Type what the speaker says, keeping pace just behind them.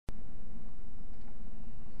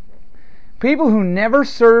People who never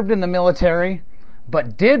served in the military,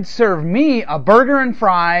 but did serve me a burger and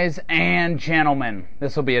fries, and gentlemen.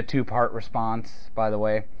 This will be a two-part response, by the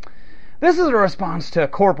way. This is a response to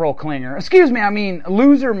Corporal Klinger.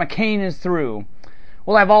 Loser Mccainisthrough.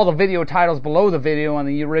 We'll have all the video titles below the video on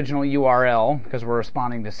the original URL, because we're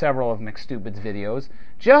responding to several of McStupid's videos,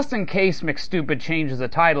 just in case McStupid changes the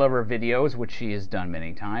title of her videos, which she has done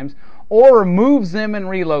many times, or removes them and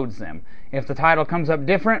reloads them. If the title comes up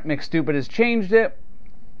different, McStupid has changed it.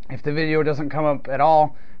 If the video doesn't come up at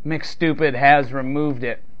all, McStupid has removed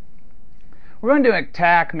it. We're going to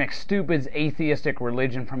attack McStupid's atheistic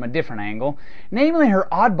religion from a different angle, namely her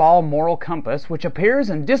oddball moral compass, which appears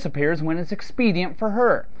and disappears when it's expedient for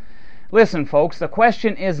her. Listen, folks, the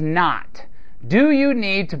question is not, do you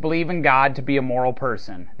need to believe in God to be a moral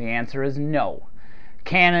person? The answer is no.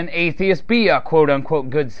 Can an atheist be a quote-unquote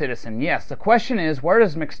good citizen? Yes. The question is, where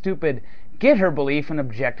does McStupid get her belief in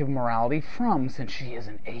objective morality from, since she is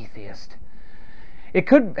an atheist? It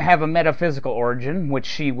could have a metaphysical origin, which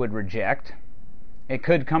she would reject. It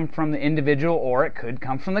could come from the individual, or it could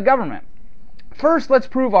come from the government. First, let's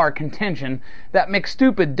prove our contention that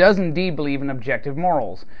McStupid does indeed believe in objective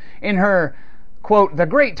morals. In her, quote, The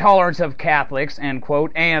Great Tolerance of Catholics, end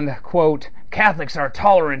quote, and, quote, Catholics are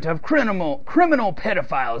tolerant of criminal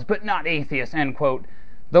pedophiles, but not atheists, end quote,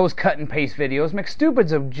 those cut-and-paste videos,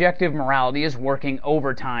 McStupid's objective morality is working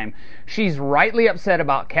overtime. She's rightly upset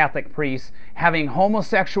about Catholic priests having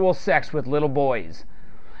homosexual sex with little boys.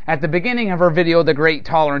 At the beginning of her video, The Great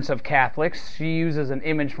Tolerance of Catholics, she uses an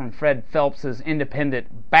image from Fred Phelps'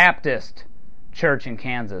 Independent Baptist Church in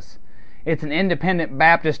Kansas. It's an Independent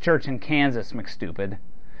Baptist Church in Kansas, McStupid.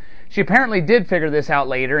 She apparently did figure this out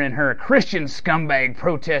later in her Christian scumbag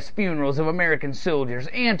protest funerals of American soldiers,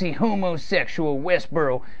 anti-homosexual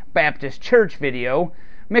Westboro Baptist Church video.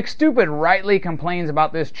 McStupid rightly complains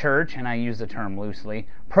about this church, and I use the term loosely,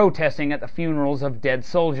 protesting at the funerals of dead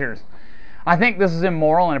soldiers. I think this is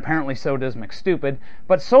immoral, and apparently so does McStupid,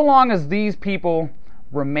 but so long as these people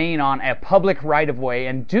remain on a public right-of-way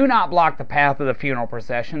and do not block the path of the funeral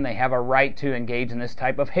procession, they have a right to engage in this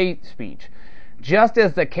type of hate speech. Just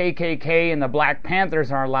as the KKK and the Black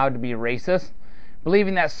Panthers are allowed to be racist,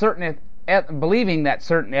 believing that certain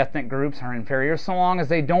ethnic groups are inferior so long as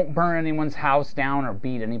they don't burn anyone's house down or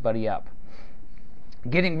beat anybody up.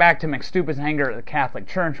 Getting back to McStupid's anger at the Catholic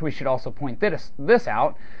Church, we should also point this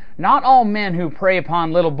out. Not all men who prey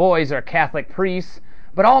upon little boys are Catholic priests,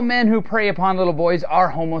 but all men who prey upon little boys are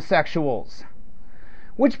homosexuals.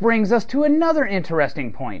 Which brings us to another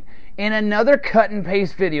interesting point. In another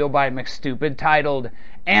cut-and-paste video by McStupid titled,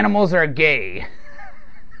 Animals Are Gay,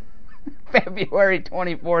 February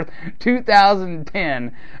 24th,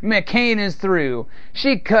 2010, Mccainisthrough.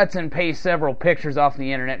 She cuts and pastes several pictures off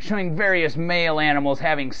the internet showing various male animals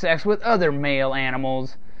having sex with other male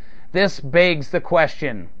animals. This begs the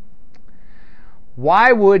question,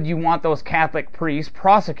 why would you want those Catholic priests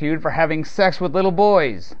prosecuted for having sex with little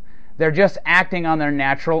boys? They're just acting on their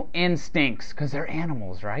natural instincts, because they're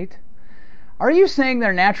animals, right? Are you saying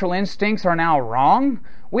their natural instincts are now wrong?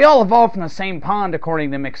 We all evolved from the same pond,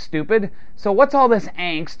 according to McStupid. So what's all this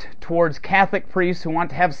angst towards Catholic priests who want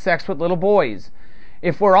to have sex with little boys?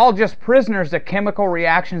 If we're all just prisoners to chemical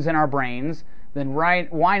reactions in our brains, then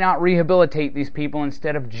why not rehabilitate these people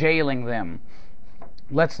instead of jailing them?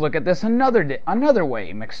 Let's look at this another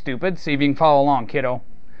way, McStupid. See if you can follow along, kiddo.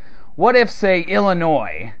 What if, say,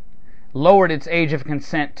 Illinois lowered its age of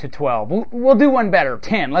consent to 12? We'll do one better,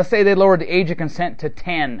 10. Let's say they lowered the age of consent to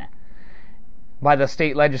 10 by the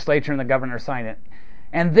state legislature and the governor signed it.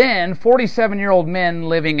 And then 47-year-old men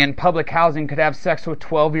living in public housing could have sex with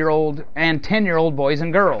 12-year-old and 10-year-old boys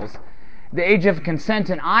and girls. The age of consent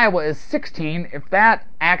in Iowa is 16. If that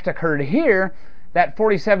act occurred here, that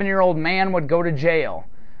 47-year-old man would go to jail.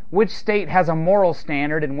 Which state has a moral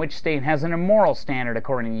standard and which state has an immoral standard,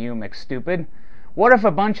 according to you, McStupid? What if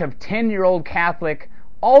a bunch of 10-year-old Catholic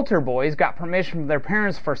altar boys got permission from their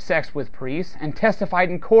parents for sex with priests and testified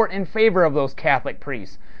in court in favor of those Catholic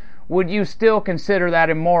priests? Would you still consider that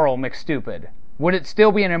immoral, McStupid? Would it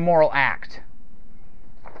still be an immoral act?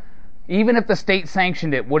 Even if the state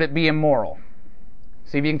sanctioned it, would it be immoral?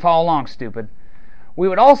 See if you can follow along, stupid. We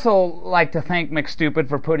would also like to thank McStupid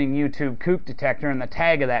for putting UTubeKookDetector in the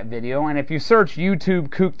tag of that video, and if you search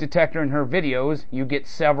UTubeKookDetector in her videos, you get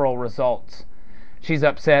several results. She's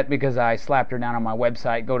upset because I slapped her down on my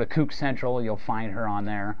website. Go to Kook Central, you'll find her on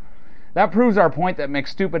there. That proves our point that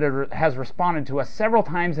McStupid has responded to us several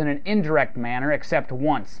times in an indirect manner, except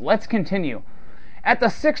once. Let's continue. At the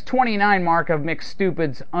 6:29 mark of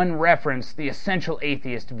McStupid's unreferenced The Essential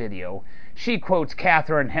Atheist video, she quotes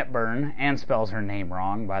Katharine Hepburn, and spells her name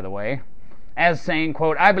wrong, by the way. as saying,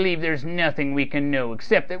 quote, "I believe there's nothing we can know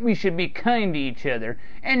except that we should be kind to each other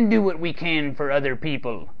and do what we can for other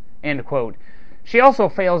people," end quote. She also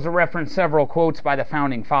fails to reference several quotes by the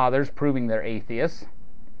Founding Fathers proving they're atheists.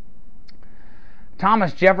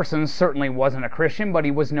 Thomas Jefferson certainly wasn't a Christian, but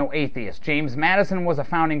he was no atheist. James Madison was a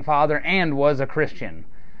Founding Father and was a Christian.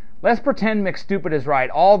 Let's pretend McStupid is right.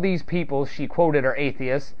 All these people she quoted are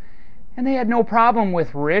atheists, and they had no problem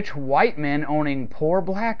with rich white men owning poor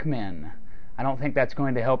black men. I don't think that's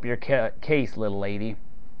going to help your case, little lady.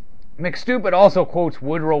 McStupid also quotes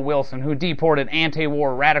Woodrow Wilson, who deported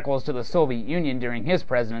anti-war radicals to the Soviet Union during his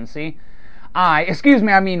presidency.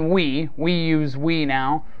 We use we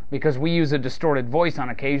now, because we use a distorted voice on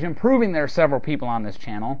occasion, proving there are several people on this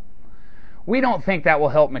channel. We don't think that will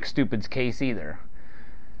help McStupid's case either.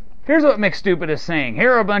 Here's what McStupid is saying.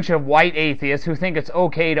 Here are a bunch of white atheists who think it's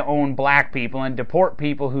okay to own black people and deport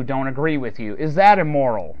people who don't agree with you. Is that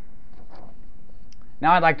immoral?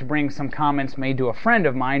 Now I'd like to bring some comments made to a friend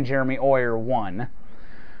of mine, Jeremy Oyer 1.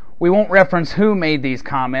 We won't reference who made these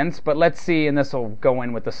comments, but let's see, and this will go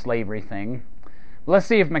in with the slavery thing. Let's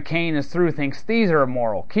see if Mccainisthrough thinks these are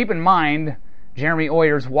immoral. Keep in mind, Jeremy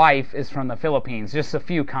Oyer's wife is from the Philippines. Just a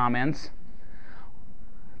few comments.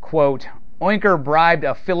 Quote, "Oinker bribed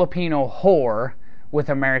a Filipino whore with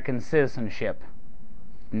American citizenship."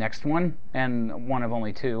 Next one, and one of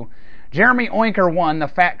only two. Jeremy Oinker 1, the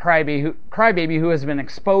fat crybaby who has been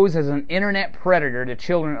exposed as an internet predator to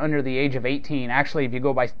children under the age of 18. Actually, if you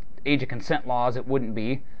go by age of consent laws, it wouldn't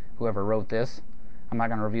be. Whoever wrote this. I'm not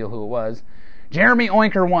going to reveal who it was. Jeremy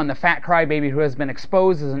Oinker 1, the fat crybaby who has been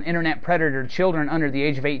exposed as an internet predator to children under the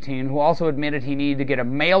age of 18, who also admitted he needed to get a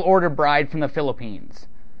mail-order bride from the Philippines.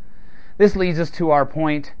 This leads us to our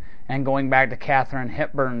point, and going back to Katharine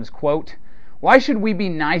Hepburn's quote, "Why should we be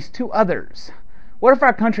nice to others? What if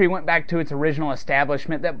our country went back to its original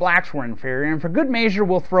establishment that blacks were inferior, and for good measure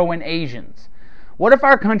we'll throw in Asians? What if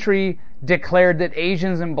our country declared that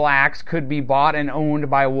Asians and blacks could be bought and owned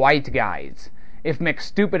by white guys? If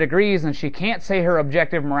McStupid agrees, then she can't say her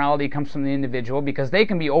objective morality comes from the individual because they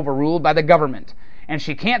can be overruled by the government. And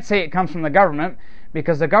she can't say it comes from the government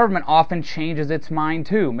because the government often changes its mind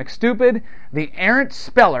too. McStupid, the errant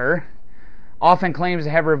speller, often claims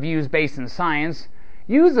to have reviews based in science.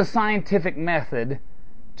 Use the scientific method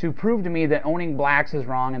to prove to me that owning blacks is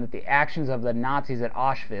wrong and that the actions of the Nazis at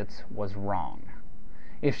Auschwitz was wrong."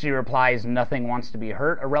 If she replies, "Nothing wants to be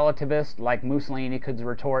hurt," a relativist like Mussolini could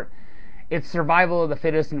retort, "It's survival of the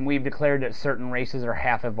fittest, and we've declared that certain races are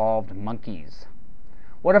half-evolved monkeys."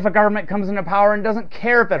 What if a government comes into power and doesn't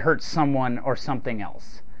care if it hurts someone or something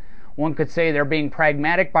else? One could say they're being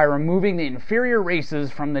pragmatic by removing the inferior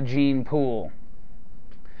races from the gene pool.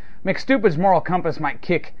 McStupid's moral compass might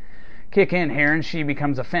kick in here and she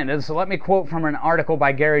becomes offended, so let me quote from an article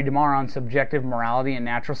by Gary DeMar on subjective morality and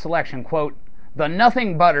natural selection. Quote, "The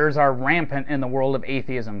nothing butters are rampant in the world of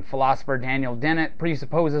atheism. Philosopher Daniel Dennett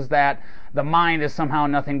presupposes that the mind is somehow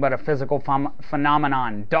nothing but a physical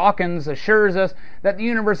phenomenon. Dawkins assures us that the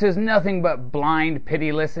universe is nothing but blind,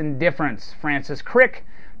 pitiless indifference. Francis Crick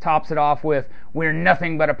tops it off with, we're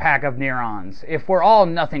nothing but a pack of neurons. If we're all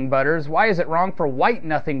nothing butters, why is it wrong for white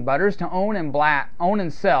nothing butters to own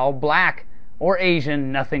and sell black or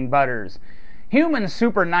Asian nothing butters? Human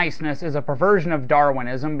super niceness is a perversion of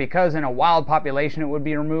Darwinism because in a wild population it would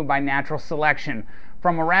be removed by natural selection.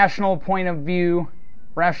 From a rational choice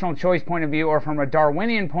point of view, or from a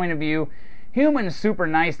Darwinian point of view, human super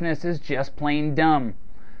niceness is just plain dumb.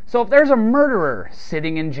 So if there's a murderer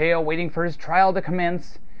sitting in jail waiting for his trial to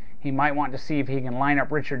commence, he might want to see if he can line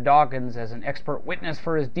up Richard Dawkins as an expert witness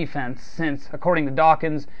for his defense, since, according to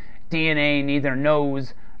Dawkins, DNA neither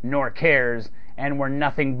knows nor cares, and we're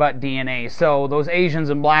nothing but DNA. So those Asians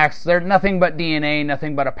and blacks, they're nothing but DNA,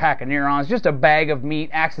 nothing but a pack of neurons, just a bag of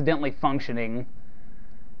meat accidentally functioning.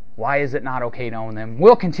 Why is it not okay to own them?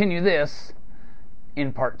 We'll continue this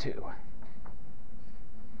in part 2.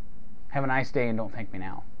 Have a nice day and don't thank me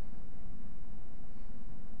now.